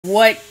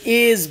What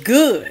is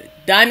good?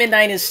 Diamond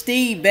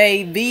Dynasty,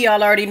 baby.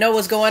 Y'all already know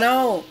what's going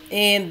on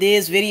in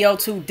this video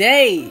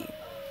today.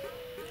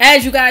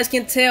 As you guys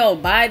can tell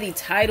by the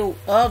title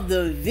of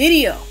the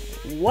video,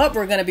 what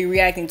we're going to be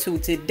reacting to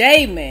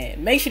today,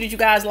 man. Make sure that you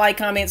guys like,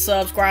 comment,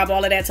 subscribe,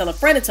 all of that. Tell a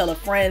friend to tell a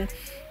friend.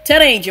 Tell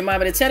the Aunt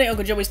Jemima to tell the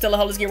Uncle Joey still a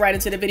hoe. Let's get right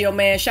into the video,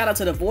 man. Shout out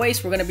to The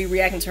Voice. We're going to be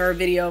reacting to her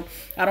video.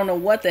 I don't know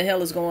what the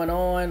hell is going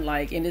on,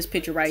 like, in this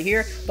picture right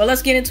here. But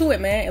let's get into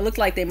it, man. It looks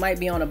like they might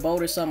be on a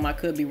boat or something. I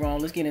could be wrong.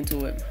 Let's get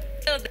into it.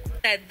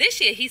 That this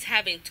year he's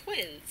having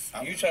twins.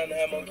 You trying to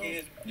have more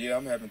kids? Yeah,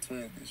 I'm having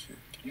twins this year.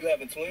 You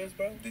having twins,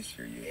 bro? This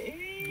year, yeah.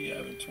 You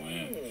having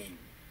twins?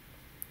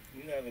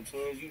 You having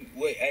twins?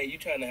 Wait, hey, you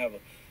trying to have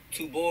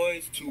two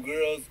boys, two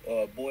girls,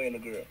 or a boy and a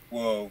girl?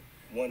 Well,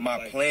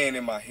 my plan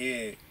in my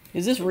head.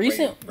 Is this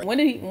recent? When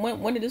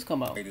did this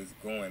come out? It is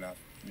going.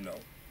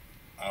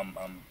 I'm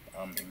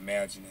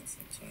imagining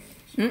some twins.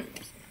 You know what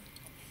I'm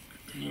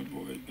saying? That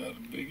boy got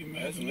a big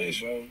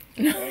imagination.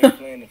 That's bro. I ain't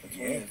planning for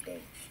twins, though.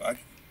 Fuck.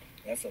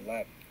 That's a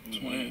lot.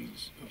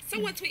 Twins. So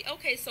once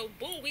okay, so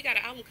boom, we got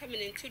an album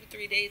coming in 2 to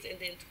 3 days, and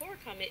then tour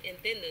coming, and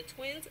then the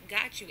twins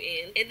got you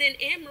in, and then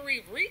Anne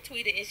Marie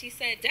retweeted, and she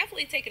said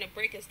definitely taking a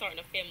break and starting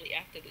a family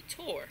after the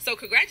tour. So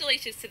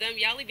congratulations to them.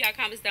 Y'all leave y'all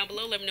comments down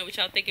below. Let me know what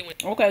y'all thinking.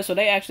 Okay, so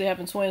they actually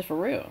having twins for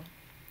real.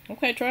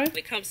 Okay, Trey. When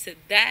it comes to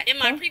that, in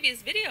my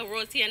previous video,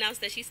 Royalty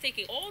announced that she's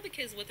taking all the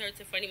kids with her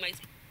to Funny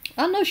Mike's.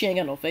 I know she ain't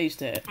got no face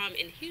tat.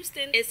 In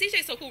Houston, and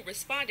CJ So Cool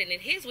responded,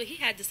 and here's what he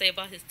had to say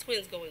about his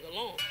twins going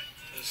along.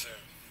 Listen,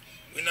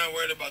 we're not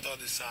worried about the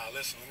other side.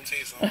 Listen, let me tell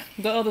you something.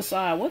 The other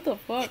side, what the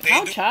fuck?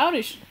 How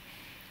childish.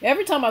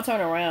 Every time I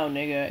turn around,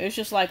 nigga, it's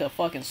just like a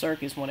fucking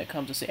circus when it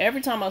comes to see.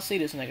 Every time I see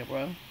this nigga,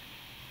 bro,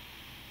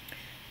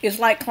 it's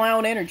like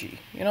clown energy.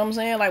 You know what I'm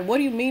saying? Like, what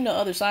do you mean the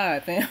other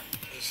side, fam?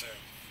 Listen,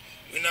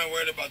 we're not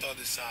worried about the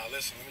other side.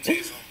 Listen, let me tell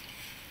you something.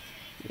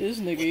 This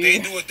nigga, what they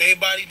do with their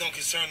body don't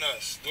concern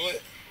us. Do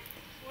it.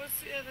 What's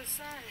the other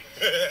side?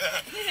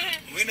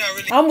 We're not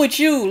really. I'm with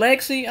you,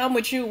 Lexi. I'm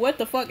with you. What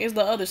the fuck is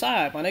the other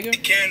side, my nigga?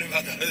 Caring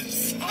about the other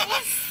side.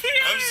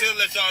 I'm just here to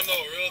let y'all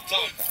know, real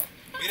talk.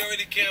 We don't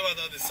really care about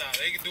the other side.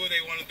 They can do what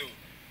they want to do.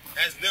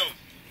 That's them.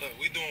 Look,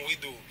 we doing what we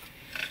do.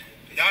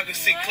 Y'all can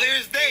see clear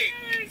as day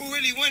who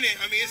really winning.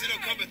 I mean, it's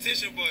no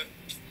competition, but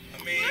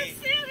I mean, What's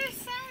the other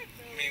side,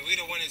 bro? I mean, we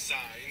the winning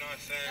side. You know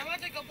what I'm saying? I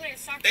want to go play a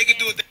soccer. They can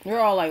do it. You're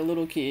all like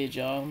little kids,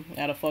 y'all,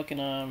 at a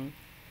fucking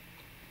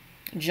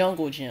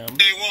jungle gym.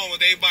 They want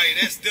with everybody.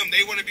 That's them.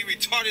 They want to be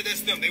retarded.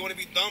 That's them. They want to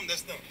be dumb.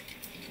 That's them.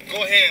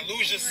 Go ahead,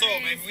 lose your soul,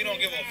 baby. We don't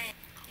give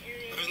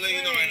a. I'm just letting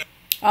you know right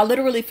now. I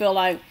literally feel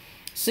like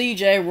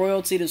CJ,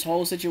 Royalty, this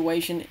whole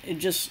situation, it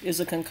just is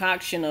a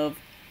concoction of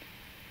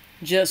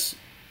just.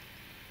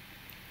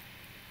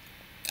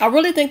 I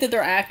really think that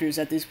they're actors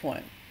at this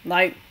point.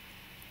 Like,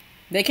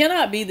 they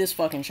cannot be this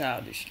fucking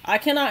childish. I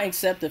cannot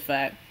accept the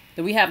fact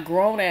that we have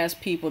grown-ass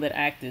people that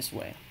act this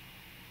way.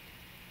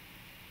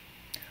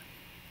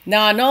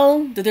 Now, I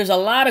know that there's a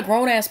lot of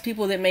grown-ass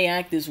people that may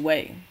act this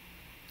way.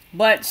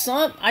 But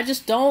I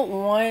just don't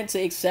want to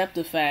accept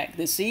the fact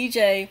that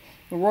CJ,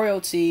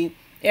 Royalty,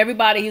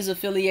 everybody he's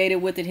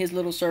affiliated with in his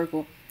little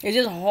circle, it's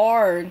just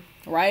hard,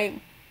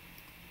 right,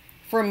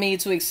 for me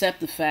to accept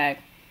the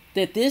fact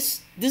that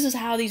this is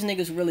how these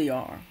niggas really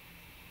are.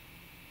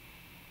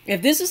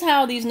 If this is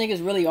how these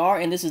niggas really are,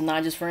 and this is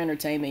not just for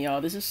entertainment, y'all,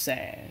 this is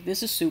sad.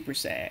 This is super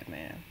sad,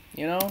 man.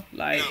 You know?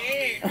 Like, no,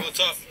 I mean, real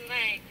talk,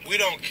 we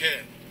don't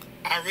care.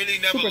 I really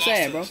never lost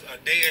a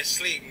day of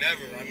sleep.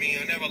 Never. I mean,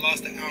 I never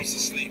lost an ounce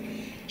of sleep.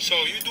 So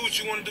you do what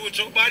you want to do with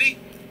your body.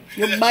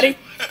 Your body?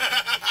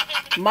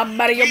 My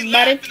body, your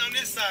body? We on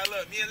this side.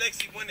 Look, me and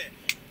Lexi won it.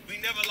 We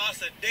never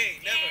lost a day.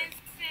 Never.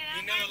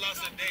 We never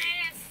lost a day.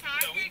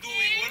 So we do what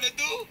we want to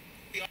do.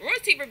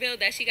 Royalty revealed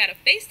that she got a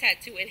face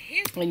tattoo, and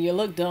and you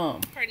look dumb.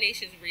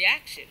 Carnation's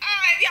reaction.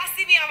 Alright, if y'all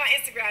see me on my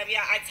Instagram,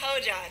 y'all, I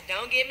told y'all,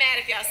 don't get mad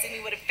if y'all see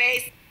me with a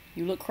face.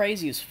 You look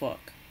crazy as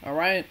fuck,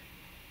 alright?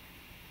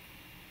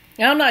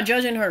 And I'm not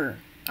judging her.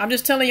 I'm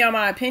just telling y'all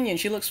my opinion.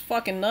 She looks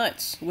fucking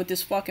nuts with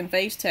this fucking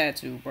face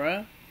tattoo,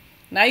 bruh.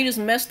 Now you just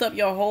messed up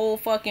your whole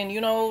fucking, you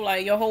know,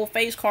 like your whole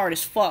face card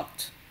is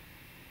fucked.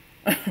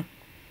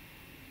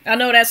 I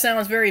know that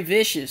sounds very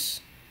vicious,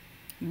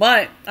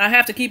 but I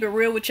have to keep it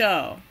real with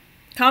y'all.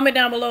 Comment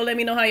down below, let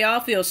me know how y'all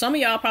feel. Some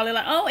of y'all probably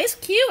like, oh, it's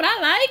cute, I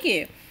like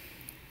it.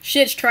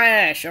 Shit's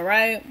trash,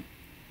 alright?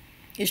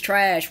 It's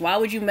trash. Why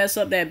would you mess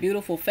up that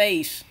beautiful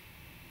face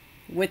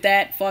with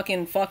that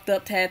fucking fucked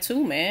up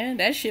tattoo, man?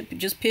 That shit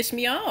just pissed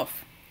me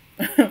off.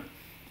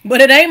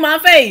 But it ain't my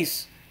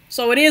face.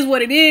 So it is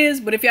what it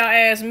is. But if y'all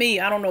ask me,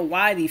 I don't know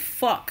why the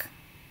fuck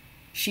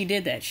she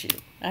did that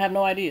shit. I have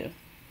no idea.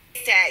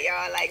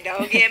 Y'all, like,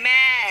 don't get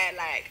mad.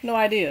 Like, no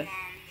idea.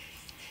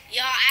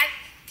 Y'all,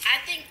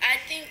 I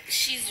think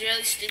she's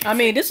really stupid. I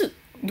mean, this is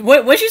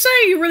what she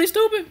say? You really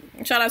stupid?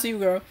 Shout out to you,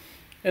 girl.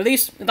 At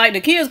least, like,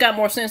 the kids got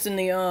more sense than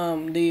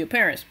the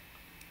parents.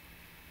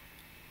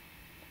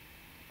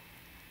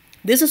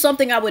 This is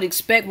something I would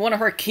expect one of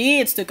her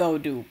kids to go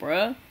do,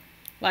 bruh.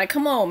 Like,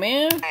 come on,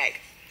 man.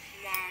 Like,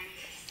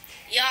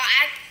 Y'all,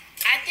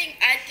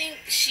 I think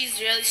she's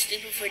really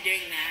stupid for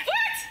doing that.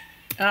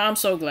 What? I'm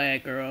so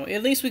glad, girl.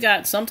 At least we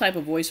got some type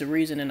of voice of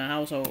reason in the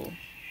household.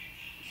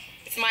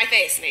 It's my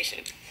face,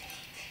 Nation.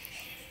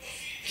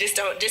 Just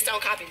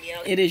don't copy me.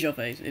 It is your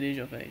face. It is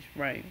your face.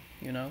 Right.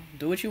 You know,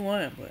 do what you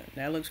want, but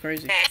that looks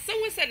crazy.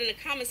 Someone said in the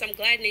comments, I'm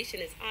glad Nation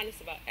is honest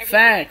about everything.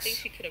 Facts. I think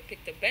she could have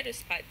picked a better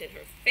spot than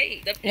her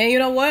face. And you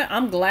know what?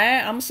 I'm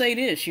glad. I'm going to say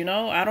this, you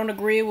know. I don't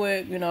agree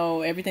with, you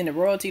know, everything that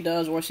Royalty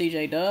does or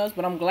CJ does,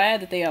 but I'm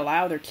glad that they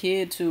allow their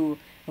kid to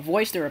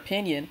voice their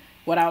opinion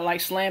without,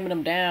 like, slamming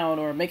them down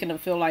or making them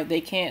feel like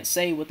they can't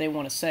say what they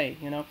want to say,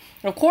 you know.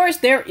 Of course,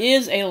 there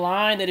is a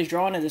line that is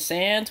drawn in the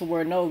sand to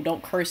where, no,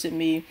 don't curse at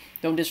me,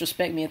 don't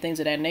disrespect me, and things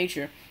of that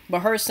nature.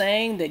 But her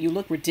saying that you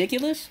look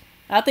ridiculous,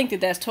 I think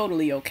that that's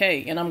totally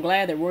okay, and I'm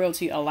glad that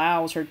Royalty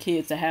allows her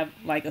kids to have,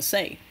 like, a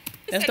say.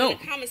 That's dope. In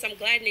the comments, I'm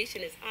glad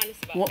Nation is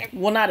honest about everything.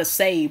 Well, not a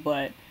say,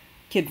 but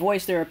could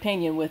voice their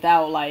opinion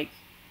without, like,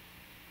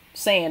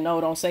 saying, no,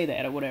 don't say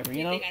that, or whatever,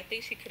 you know? I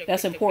think she could have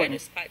that's picked important. a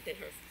better spot than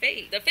her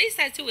face. The face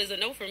tattoo is a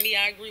no for me.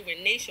 I agree with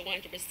Nation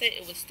 100%.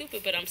 It was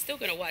stupid, but I'm still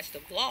going to watch the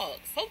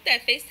vlogs. Hope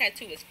that face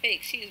tattoo is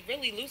fake. She is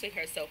really losing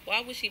herself. Why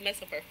would she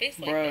mess up her face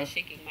like that?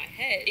 Shaking my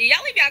head.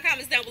 Y'all leave y'all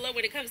comments down below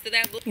when it comes to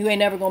that. You ain't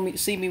never going to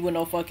see me with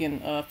no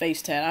fucking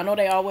face tat. I know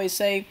they always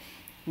say,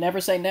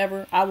 never say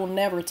never. I will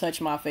never touch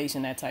my face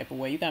in that type of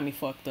way. You got me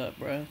fucked up,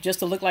 bro. Just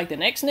to look like the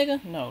next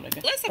nigga? No,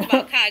 nigga. Let's talk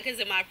about Kai, because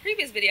in my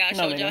previous video, I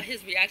showed y'all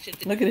his reaction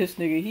to... Look at this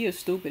nigga. He is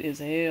stupid as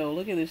hell.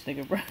 Look at this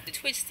nigga, bro.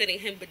 Twitch sending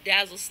him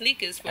bedazzled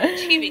sneakers for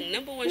achieving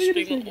 #1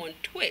 streamer on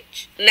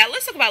Twitch. Now,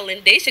 let's talk about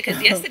Lyndeja,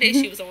 because yesterday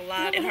she was on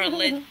live, and her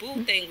alleged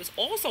boo thing was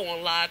also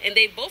on live, and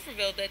they both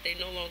revealed that they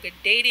no longer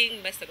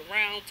dating, messing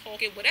around,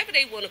 talking, whatever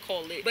they want to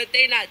call it, but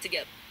they're not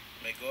together.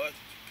 May God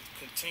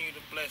continue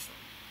to bless them.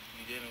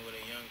 You're dealing with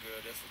a young girl,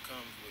 that's what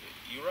comes with it.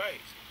 You're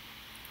right.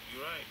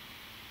 You're right.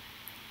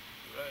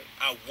 You're right.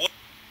 I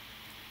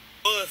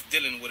was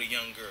dealing with a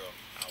young girl.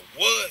 I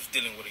was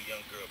dealing with a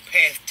young girl.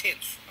 Past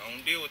tense. I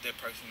don't deal with that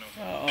person no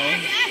more.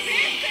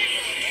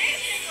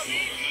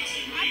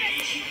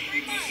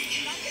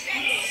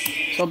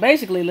 So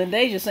basically,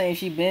 Lyndeja saying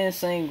she been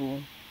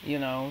single, you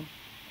know,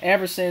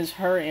 ever since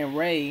her and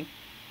Ray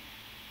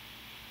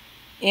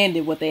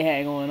ended what they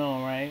had going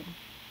on, right?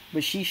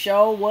 But she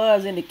sure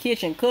was in the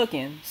kitchen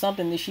cooking,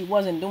 something that she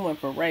wasn't doing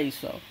for Ray.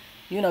 So,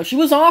 you know, she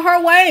was on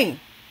her way.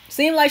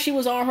 Seemed like she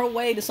was on her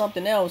way to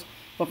something else.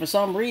 But for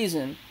some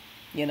reason,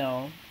 you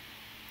know,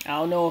 I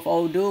don't know if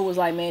old dude was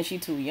like, man, she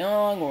too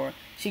young, or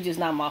she just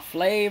not my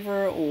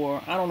flavor,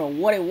 or I don't know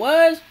what it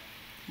was.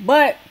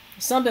 But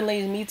something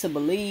leads me to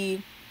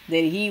believe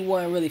that he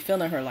wasn't really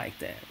feeling her like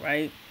that,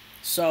 right?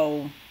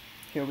 So,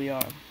 here we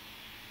are.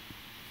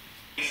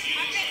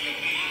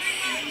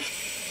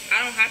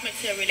 I don't hop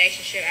into a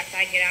relationship after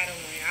I get out of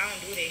one. I don't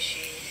do that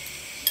shit.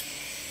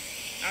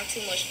 I'm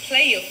too much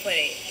player for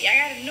that. Y'all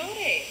gotta know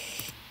that.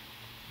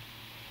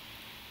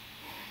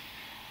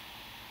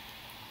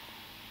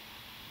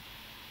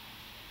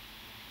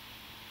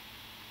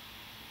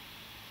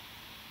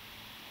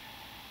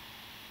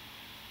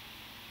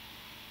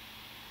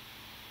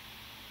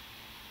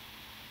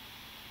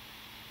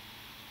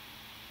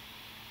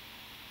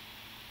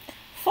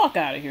 Fuck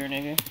out of here,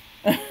 nigga.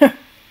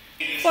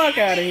 Fuck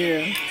out of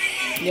here.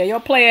 Yeah,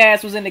 your play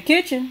ass was in the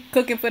kitchen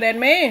cooking for that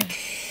man.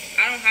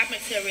 I don't hop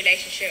into a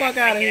relationship. Fuck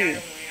out of here.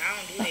 I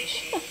don't do that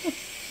shit.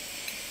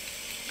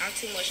 I'm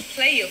too much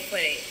player for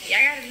that. Y'all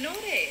gotta know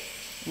that.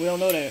 We don't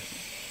know that.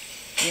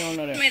 We don't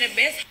know that. May the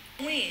best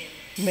win.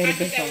 May the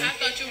best win. I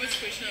thought you was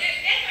Christian.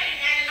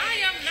 I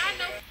am not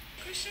no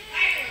Christian.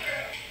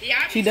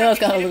 She does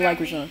kind of look like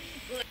Christian.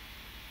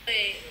 But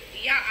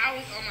y'all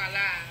always on my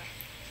live.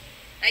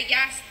 Like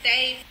y'all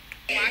stay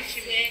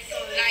watching me.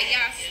 Like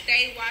y'all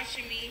stay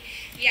watching me.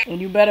 Yeah.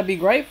 And you better be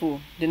grateful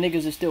the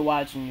niggas is still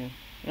watching you.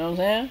 You know what I'm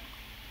saying?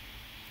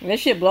 And that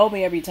shit blow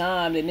me every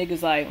time that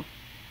niggas like,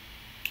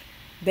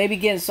 they be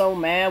getting so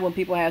mad when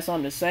people have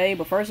something to say.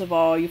 But first of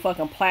all, you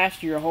fucking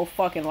plaster your whole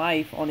fucking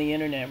life on the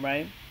internet,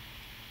 right?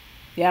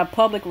 You have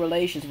public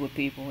relations with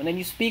people. And then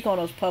you speak on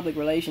those public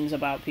relations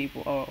about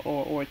people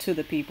or to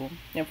the people,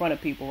 in front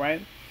of people,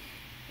 right?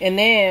 And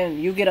then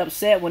you get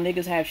upset when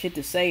niggas have shit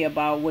to say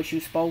about what you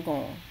spoke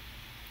on.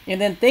 And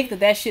then think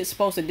that that shit's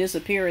supposed to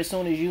disappear as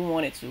soon as you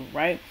want it to,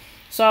 right?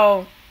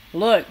 So,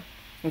 look,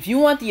 if you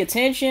want the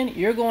attention,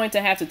 you're going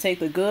to have to take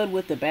the good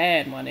with the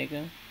bad, my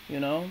nigga. You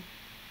know?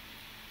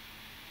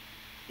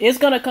 It's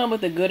going to come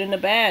with the good and the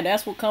bad.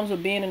 That's what comes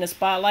with being in the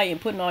spotlight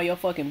and putting all your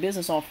fucking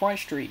business on Front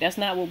Street. That's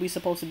not what we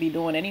supposed to be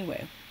doing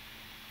anyway.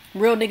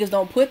 Real niggas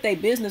don't put their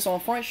business on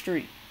Front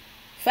Street.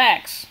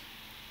 Facts.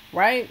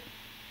 Right?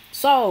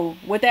 So,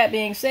 with that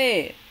being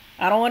said,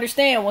 I don't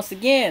understand, once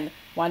again,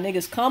 why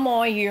niggas come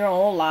on here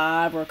on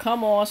live or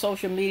come on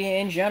social media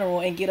in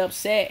general and get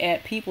upset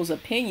at people's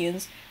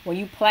opinions when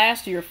you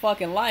plaster your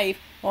fucking life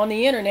on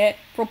the internet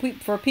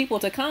for people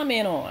to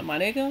comment on, my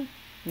nigga.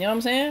 You know what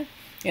I'm saying?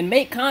 And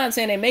make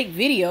content and make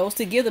videos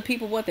to give the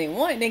people what they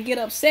want and then get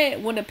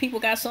upset when the people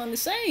got something to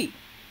say.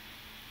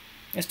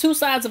 There's two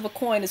sides of a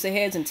coin. It's a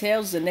heads and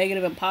tails. It's a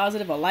negative and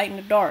positive, a light and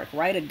a dark,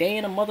 right? A day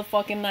and a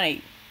motherfucking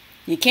night.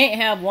 You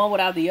can't have one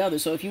without the other.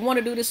 So if you want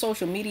to do this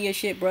social media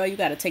shit, bro, you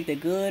got to take the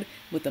good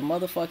with the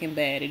motherfucking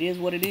bad. It is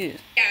what it is.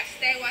 Yeah,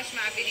 stay watching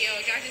my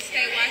videos. Y'all just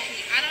stay watching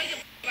me. I don't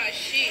give about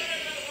shit.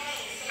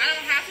 I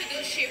don't have to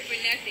do shit for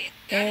nothing.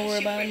 Don't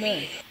worry about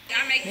nothing.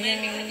 I make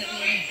money because of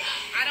me.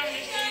 I don't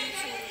just do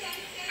YouTube.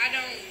 I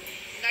don't,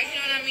 like, you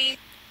know what I mean?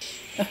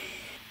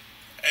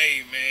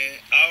 Hey, man,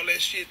 all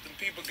that shit them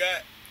people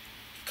got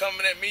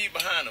coming at me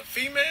behind a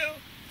female,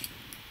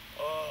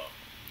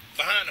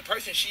 behind the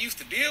person she used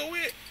to deal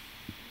with,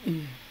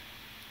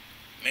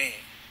 man,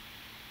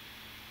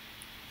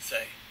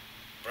 say,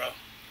 bro,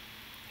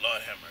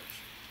 Lord have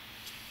mercy.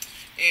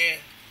 And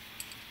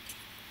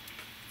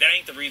that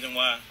ain't the reason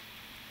why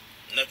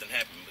nothing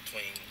happened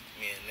between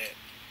me and that.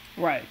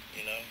 Right.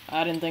 You know?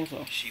 I didn't think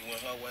so. She went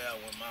her way, I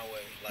went my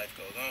way. Life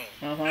goes on.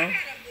 I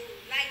had a boo.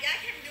 Like,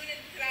 y'all can't do this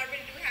because I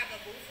really do have a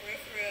boo for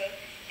real.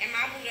 And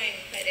my boo don't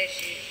even play that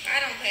shit. I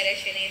don't play that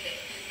shit either.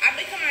 I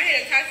be coming out here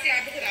to talk to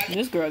y'all because I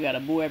This girl got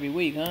a boo every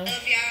week, huh?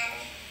 love y'all.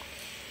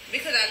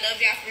 Because I love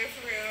y'all for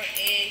real.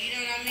 And you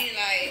know what I mean?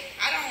 Like,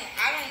 I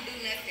don't do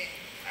nothing.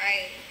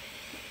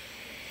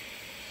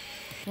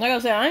 Like I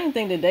said, I didn't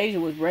think that Deja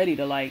was ready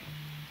to, like,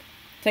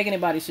 take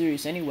anybody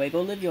serious anyway.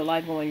 Go live your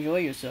life, go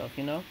enjoy yourself,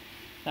 you know?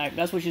 Like,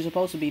 that's what you're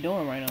supposed to be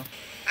doing right now.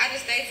 I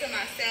just stay to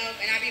myself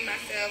and I be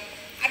myself.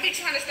 I be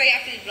trying to stay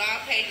after these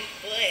blog pages,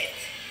 but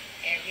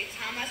every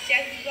time I see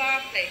these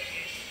blog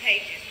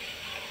pages,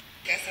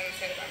 that's something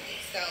said about me.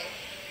 So,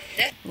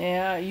 that's...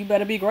 Yeah, you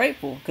better be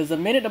grateful. Because the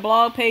minute the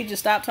blog pages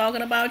stop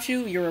talking about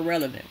you, you're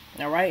irrelevant.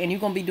 Alright? And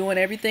you're going to be doing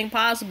everything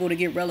possible to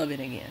get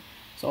relevant again.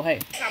 So, hey.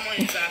 I'm on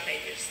these blog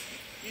pages.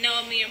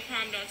 No, me and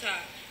Prom don't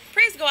talk.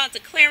 Prayers go out to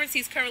Clarence.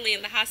 He's currently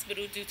in the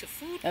hospital due to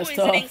food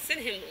poisoning. Send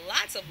him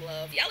lots of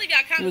love. Y'all leave y'all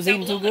comments down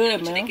below.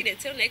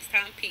 Until next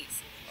time,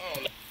 peace.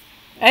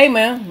 Hey,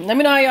 man. Let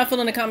me know how y'all feel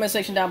in the comment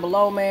section down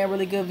below, man.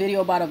 Really good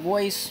video about a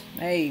voice.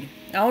 Hey,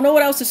 I don't know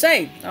what else to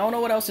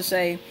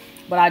say.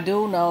 But I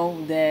do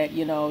know that,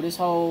 you know, this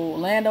whole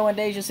Lando and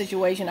Deja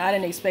situation, I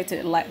didn't expect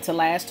it to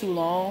last too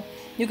long.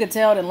 You could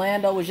tell that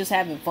Lando was just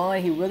having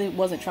fun. He really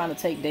wasn't trying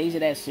to take Deja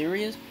that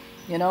serious.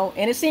 You know,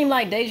 and it seemed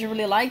like Deja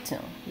really liked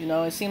him. You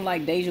know, it seemed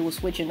like Deja was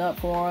switching up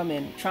for him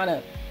and trying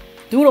to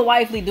do the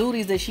wifely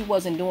duties that she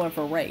wasn't doing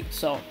for Ray.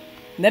 So,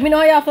 let me know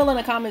how y'all feel in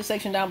the comment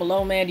section down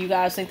below, man. Do you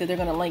guys think that they're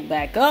going to link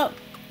back up?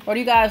 Or do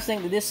you guys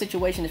think that this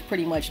situation is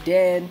pretty much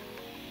dead?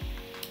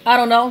 I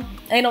don't know.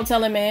 Ain't no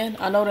telling, man.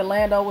 I know that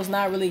Lando was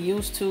not really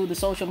used to the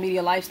social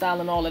media lifestyle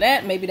and all of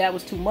that. Maybe that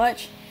was too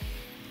much.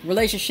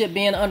 Relationship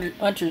being under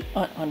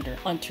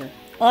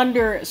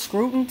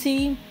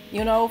scrutiny,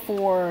 you know,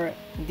 for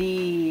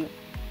the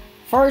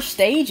first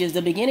stages,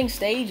 the beginning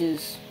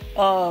stages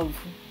of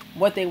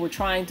what they were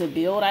trying to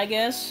build, I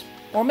guess.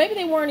 Or maybe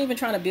they weren't even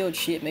trying to build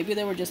shit. Maybe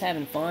they were just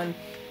having fun,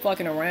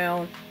 fucking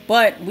around.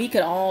 But we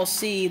could all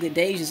see that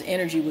Deja's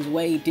energy was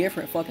way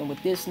different fucking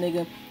with this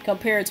nigga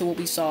compared to what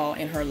we saw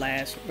in her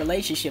last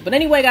relationship. But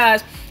anyway,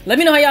 guys, let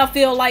me know how y'all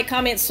feel. Like,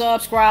 comment,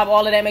 subscribe,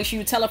 all of that. Make sure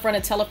you tell a friend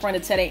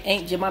that Teddy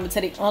ain't your mama,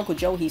 Teddy Uncle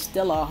Joe. He's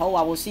still a hoe.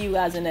 I will see you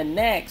guys in the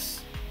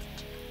next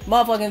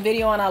motherfucking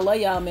video, and I love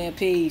y'all, man.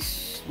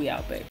 Peace. We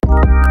out, baby.